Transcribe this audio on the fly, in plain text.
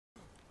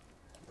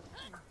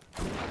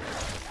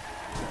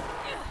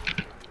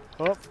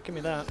Oh, give me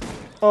that.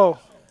 Oh,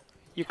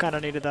 you kind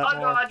of needed that Oh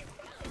more. god!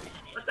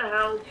 What the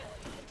hell?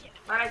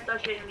 Alright,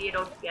 start shooting the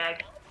adult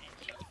gag.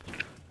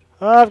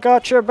 I've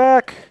got your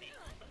back.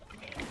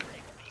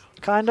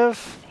 Kind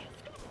of.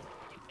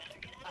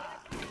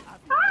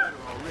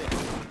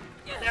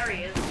 There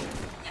he is.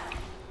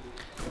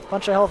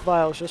 Bunch of health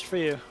vials just for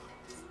you.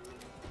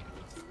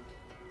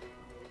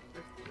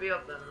 There's 3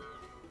 of them.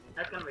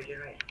 That's gonna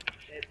regenerate.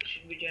 It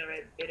should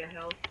regenerate beta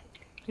health.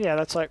 Yeah,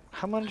 that's like,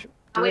 how much?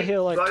 Do they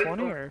heal like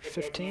 20 or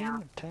 15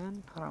 or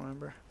 10? I don't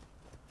remember.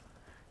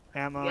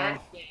 Ammo. Yeah,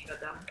 you got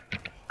them.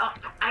 Oh,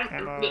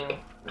 Ammo.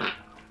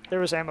 There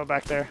was ammo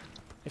back there,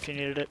 if you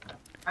needed it.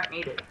 I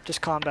need it.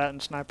 Just combat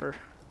and sniper.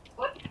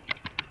 What?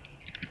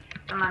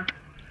 Come on.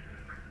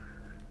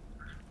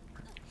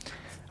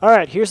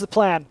 Alright, here's the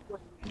plan.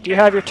 Do you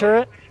have your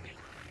turret?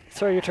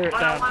 Throw your turret Oh,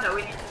 no down. wonder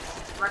we need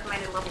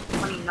recommended level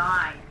 29.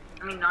 I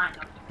mean 9.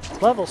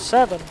 Level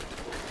 7?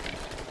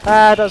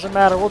 Ah, doesn't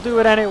matter. We'll do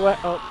it anyway.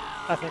 Oh,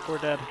 I think we're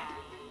dead.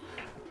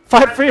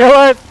 Fight for your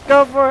life!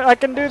 Go for it! I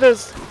can do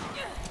this!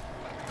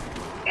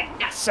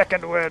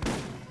 Second win.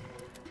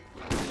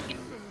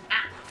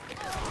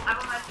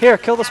 Here,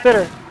 kill the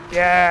spitter.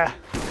 Yeah.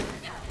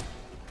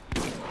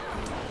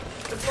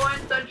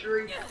 Deploying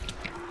sentry.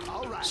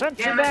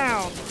 Sentry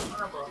down.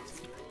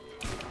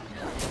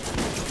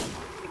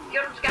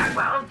 Get him,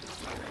 Skywell.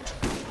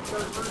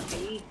 Those ones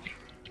be.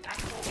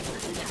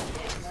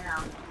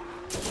 Now.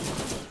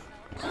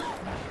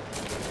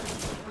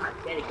 I'm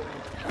dead again.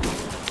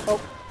 Oh.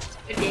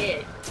 You're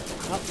dead.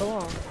 Not for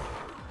long.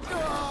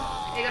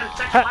 You're gonna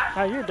stuck Ha!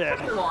 Now you're dead.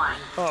 one.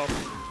 Oh,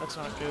 that's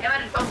not good.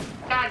 Damn it,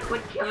 don't God,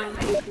 quit killing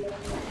me.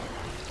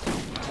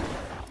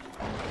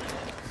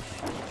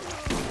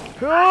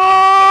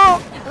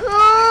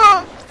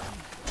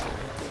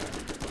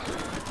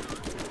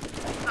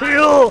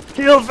 Heal!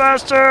 Heal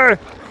faster!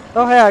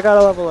 Oh hey, I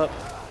gotta level up.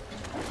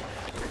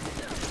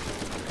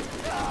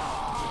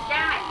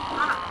 Damn it!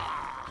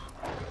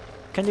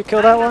 Can you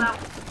kill that one?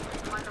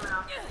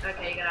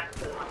 Okay, you gotta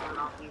kill one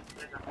off.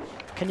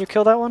 Can you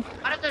kill that one?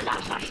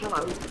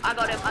 I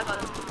got him, I got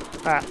him.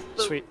 Ah,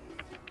 sweet.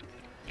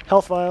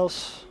 Health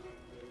vials.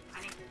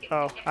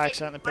 Oh, I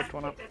accidentally picked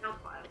one up.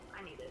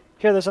 I need it.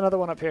 Here, there's another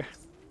one up here.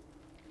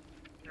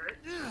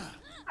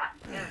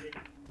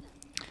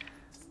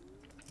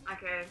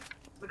 Okay,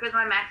 because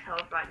my max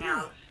health right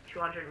now is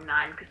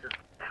 209 because of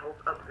the health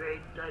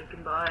upgrades that I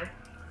can buy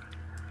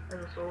as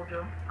a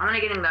soldier. I'm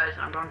only getting those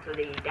and I'm going for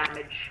the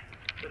damage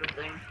sort of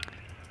thing.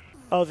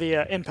 Oh,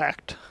 the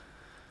impact.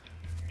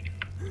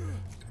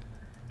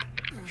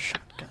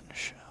 Shotgun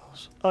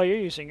shells. Oh, you're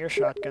using your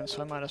shotgun,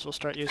 so I might as well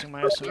start using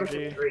my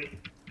SMG.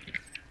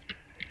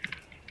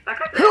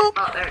 Oh,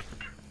 there.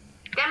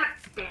 Damn it!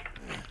 Damn.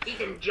 He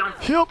can jump.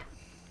 Help!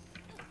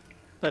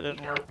 That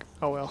didn't work.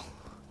 Oh well.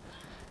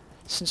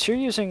 Since you're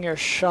using your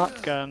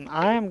shotgun,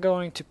 I am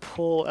going to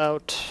pull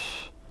out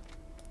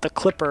the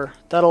clipper.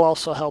 That'll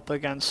also help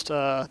against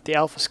the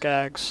alpha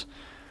skags.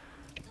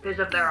 Because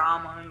of their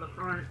armor in the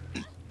front.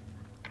 Is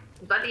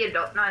that the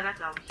adult? No, that's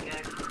alpha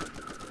skag.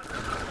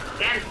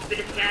 Damn, spit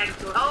a skag.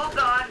 Oh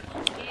god!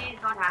 He's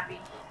not happy.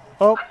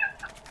 Oh.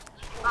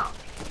 Oh.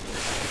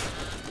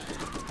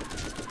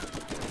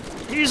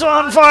 He's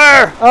on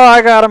fire! Oh,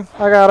 I got him.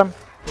 I got him.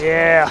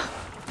 Yeah.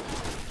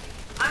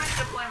 I'm gonna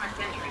deploy my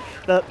sentry.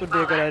 That would be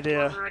a good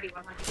idea. Already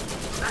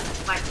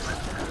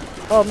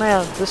 100. Oh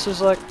man, this is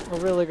like a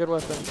really good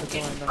weapon for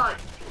killing them. Oh,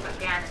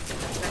 again.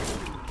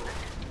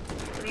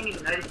 I didn't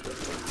even notice it.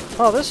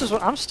 Oh, this is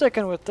what I'm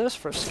sticking with this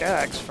for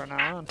skags for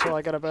now until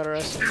I get a better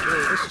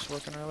SMG. This is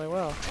working really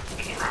well.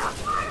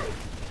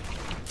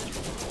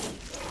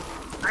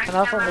 And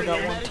I've only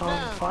got one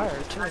tongue fire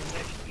too.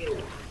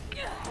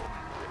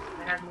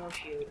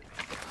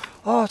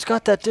 Oh, it's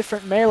got that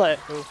different melee.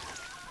 Ooh,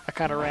 I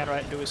kind of ran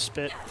right into his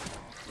spit.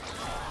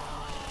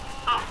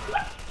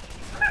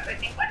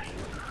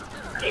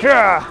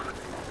 Yeah.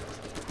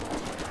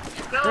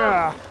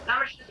 Yeah.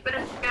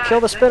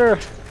 Kill the spitter.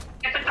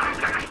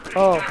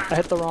 Oh, I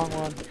hit the wrong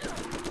one.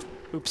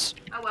 Oops.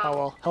 Oh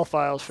well. Health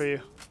vials for you.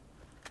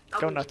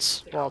 Go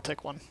nuts. Well, I'll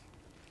take one.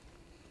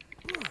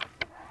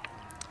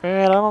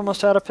 And I'm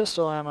almost out of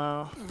pistol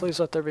ammo. Please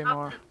let there be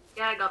more.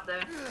 Yeah, I got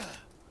there.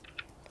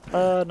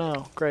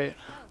 No. Great.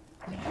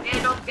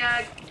 Yeah, don't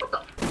gag. What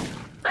the?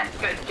 That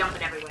guy's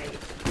jumping everywhere.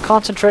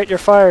 Concentrate your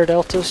fire,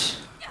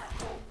 Deltas.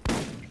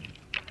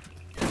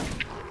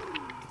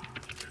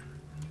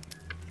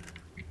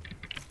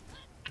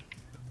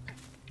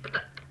 What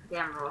the?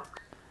 Damn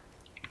rock.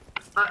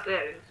 Oh,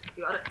 there it is.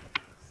 You got it.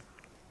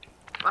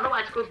 I wonder why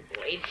it's called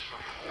blade.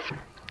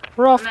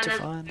 We're off to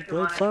find the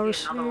blade flower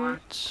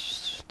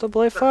seeds. The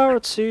blade flower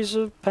seeds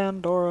of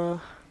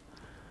Pandora.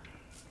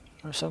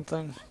 Or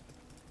something.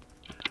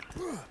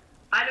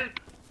 I do.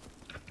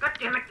 God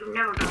damn it, you're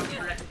never going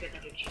to let me get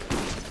another cheat.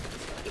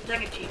 It's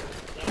like a cheat.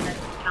 Yeah, that's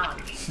a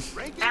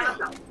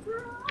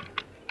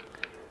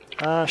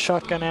challenge.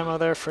 Shotgun ammo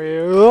there for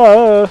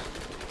you.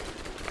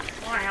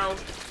 More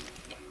health.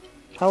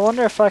 I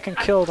wonder if I can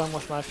kill them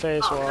with my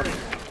phase walk.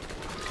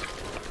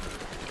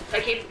 I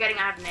keep forgetting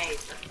I have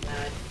nades. That's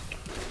bad.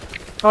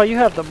 Oh, you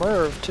have the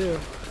Merv too.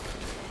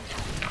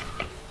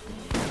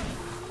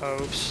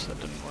 Oops, that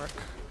didn't work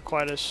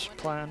quite as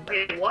planned.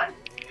 Wait, what?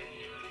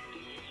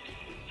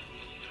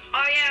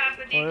 Oh yeah, I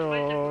put the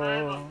explosive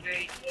Merv Oh.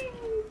 upgrade.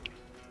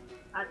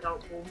 That's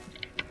helpful.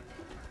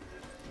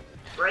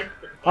 Bread's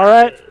the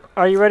Alright,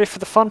 are you ready for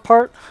the fun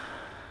part?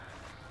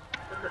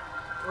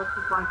 What's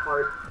the fun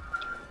part?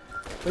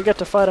 We get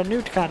to fight a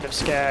new kind of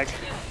skag.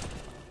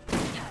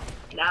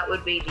 That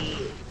would be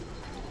the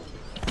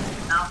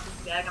alpha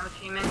skag, I'm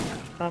assuming.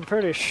 I'm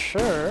pretty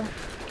sure.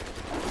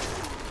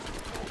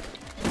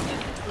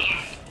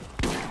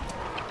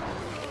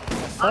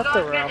 I thought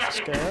they were alpha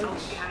skags.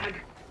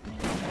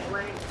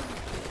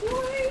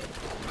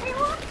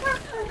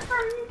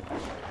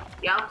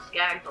 The alpha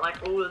skags are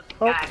like all the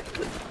skags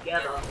put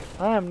together.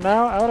 I am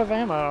now out of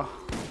ammo.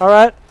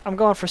 Alright, I'm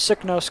going for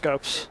sick no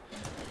scopes.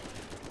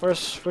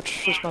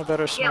 Which is my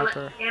better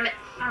sniper? Damn it,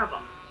 son of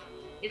a.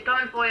 He's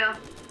coming for you.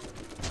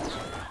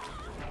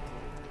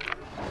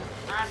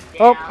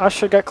 Oh, I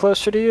should get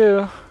closer to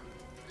you.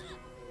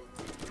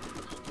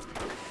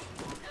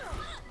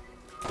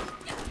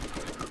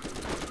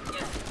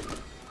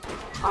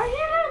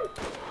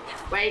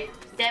 Wait,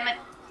 damn it.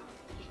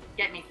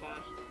 Get me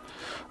first.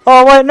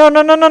 Oh wait, no,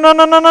 no, no, no, no,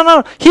 no, no, no,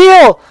 no!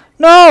 Heal!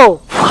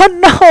 No! What?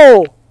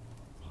 No!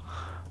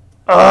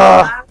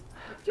 Ugh!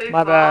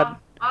 My bad.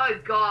 Oh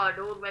god,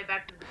 all the way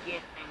back to the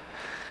beginning.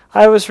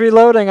 I was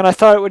reloading and I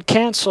thought it would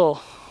cancel.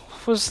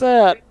 What was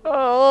that?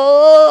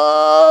 Oh!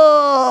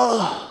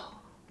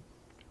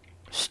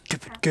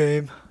 Stupid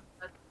game.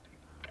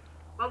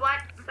 Well,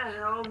 what the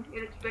hell?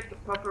 You'd expect a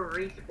proper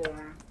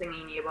respawn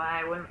thingy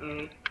nearby, wouldn't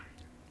you?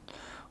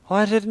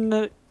 Why didn't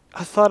it?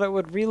 I thought it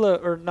would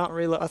reload, or not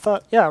reload. I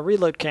thought, yeah,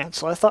 reload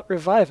cancel. I thought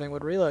reviving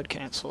would reload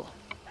cancel.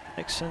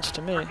 Makes sense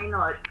to me. Why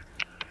not?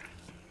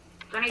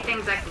 It's only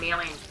things like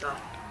melee and stuff.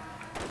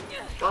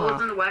 What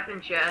was in the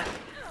weapon chest?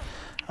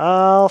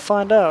 I'll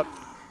find out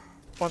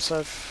once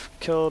I've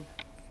killed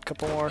a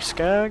couple more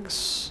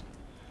skags.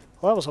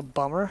 Well, that was a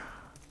bummer.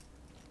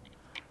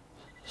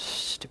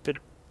 Stupid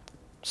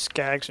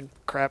skags and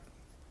crap.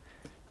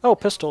 Oh,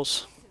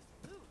 pistols.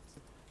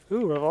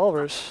 Ooh,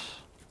 revolvers.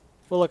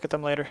 We'll look at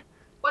them later.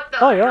 What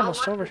the Oh, you're hell? almost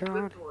What's over this here.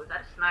 good for? Is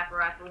that a sniper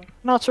rifle?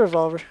 No, it's a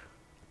revolver.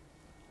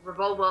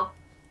 Revolver?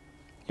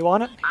 You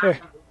want it? Here,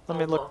 let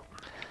me Revolver. look.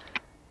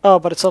 Oh,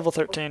 but it's level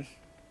 13.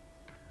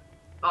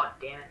 Oh,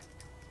 damn it.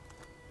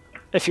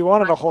 If you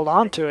wanted to hold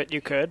on to it,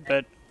 you could,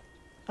 but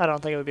I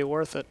don't think it would be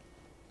worth it.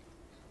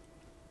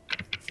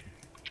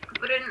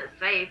 Put it in the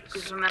safe,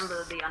 because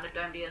remember the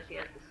Underdome DLC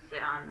has the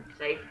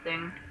safe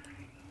thing.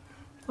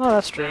 Oh,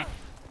 that's true.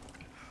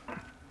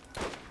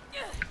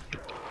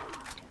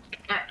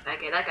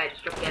 Okay, that guy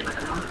just dropped dead like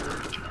a monkey.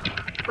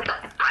 What the?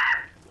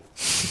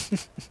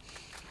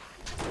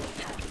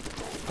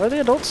 Where are the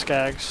adult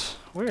skags?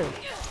 Weird.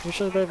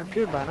 Usually they've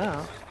appeared by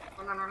now.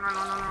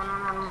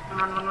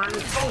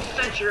 Full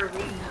century.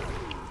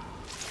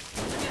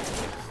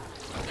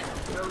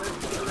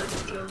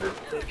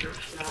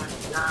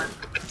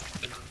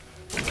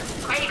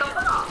 Hey, go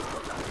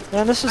off.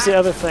 And this is the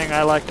other thing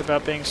I liked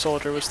about being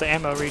soldier was the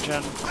ammo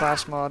regen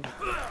class mod.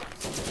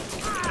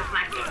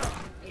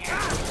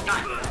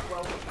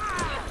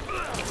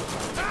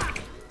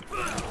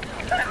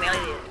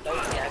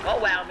 Oh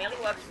wow, melee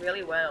works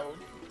really well.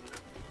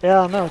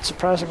 Yeah, no, it's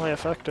surprisingly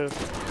effective.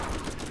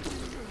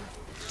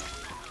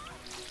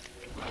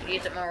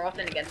 Use it more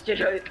often against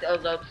those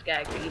old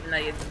skags, even though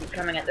you're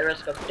coming at the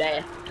risk of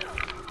death.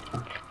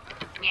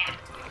 Yeah.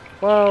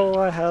 Well,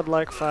 I had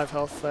like 5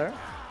 health there.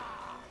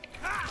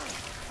 I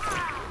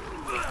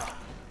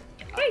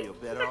feel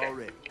better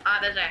already. Ah,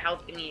 there's a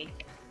health thingy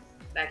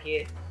back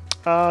here.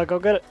 Go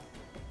get it.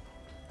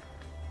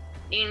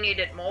 You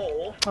needed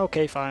more.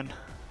 Okay, fine.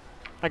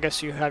 I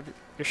guess you have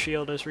your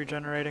shield is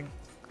regenerating.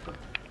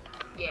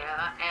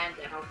 Yeah, and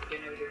the health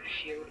generator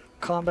shield.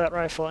 Combat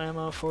rifle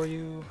ammo for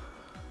you.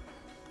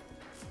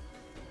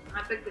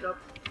 I picked it up.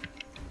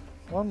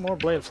 One more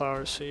blade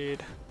flower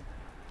seed.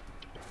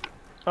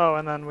 Oh,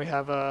 and then we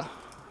have a...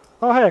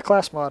 Oh, hey, a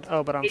class mod.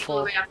 Oh, but I'm It's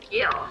all the full. way up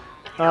here.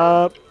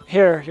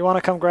 Here, you want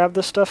to come grab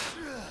this stuff?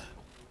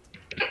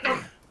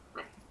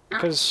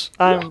 Because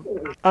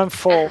I'm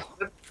full.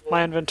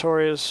 My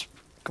inventory is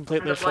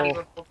completely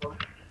full.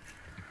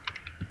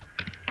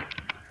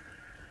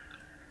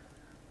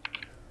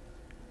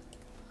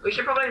 We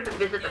should probably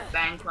visit the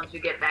bank once we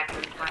get back to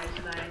the price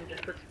and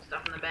just put some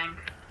stuff in the bank.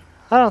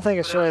 I don't think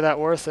it's really that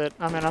worth it.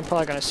 I mean, I'm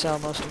probably going to sell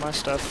most of my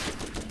stuff.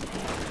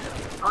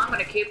 Well, I'm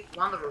gonna keep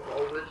one of the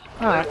revolvers.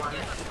 Alright.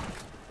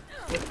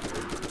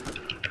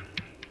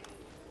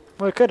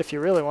 Well, we could if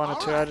you really wanted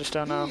to. I just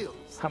don't know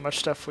how much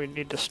stuff we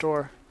need to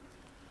store.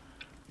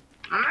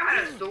 I'm not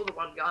gonna store the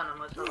one gun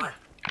unless I like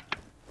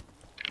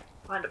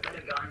find a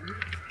better gun.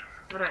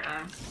 I don't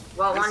know.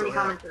 Well, when you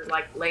come into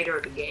like later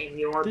in the game,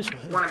 you want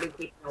to be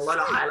keeping a lot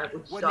of high level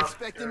Wasn't stuff.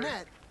 expecting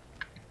that.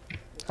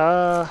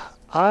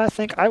 I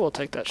think I will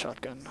take that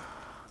shotgun.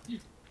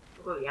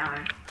 Oh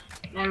yeah,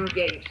 and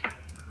yeah, you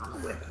on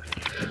the whip.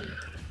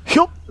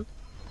 Yup.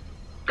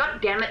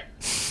 God damn it!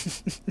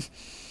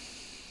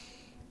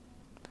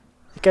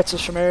 Gets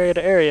us from area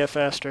to area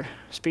faster.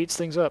 Speeds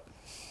things up.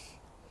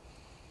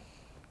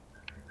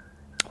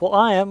 Well,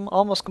 I am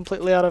almost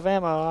completely out of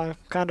ammo. I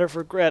kind of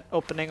regret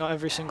opening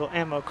every single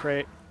ammo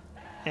crate.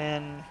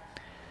 And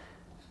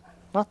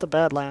not the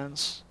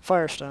Badlands,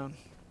 Firestone.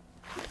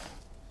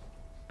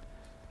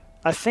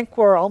 I think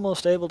we're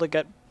almost able to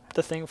get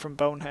the thing from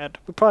Bonehead.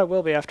 We probably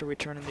will be after we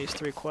turn in these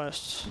 3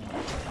 quests.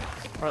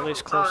 Or at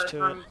least close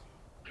to it.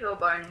 Kill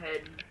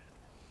Bonehead.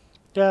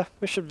 Yeah,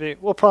 we should be.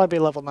 We'll probably be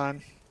level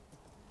 9.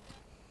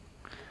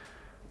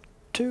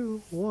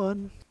 2,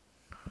 1.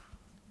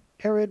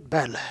 Arid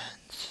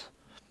Badlands.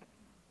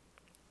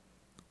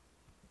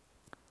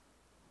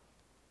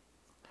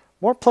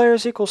 More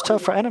players equals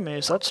tougher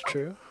enemies, that's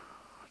true.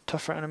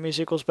 Tougher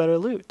enemies equals better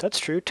loot, that's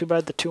true. Too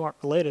bad the two aren't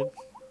related.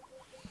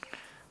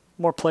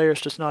 More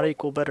players does not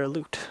equal better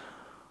loot.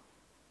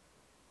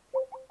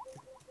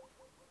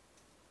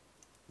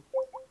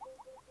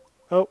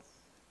 Oh.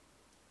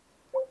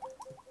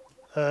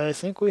 I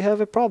think we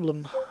have a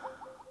problem.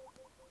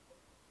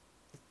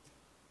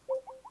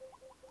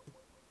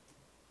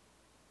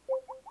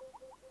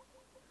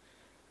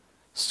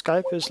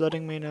 Skype is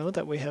letting me know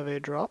that we have a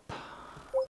drop.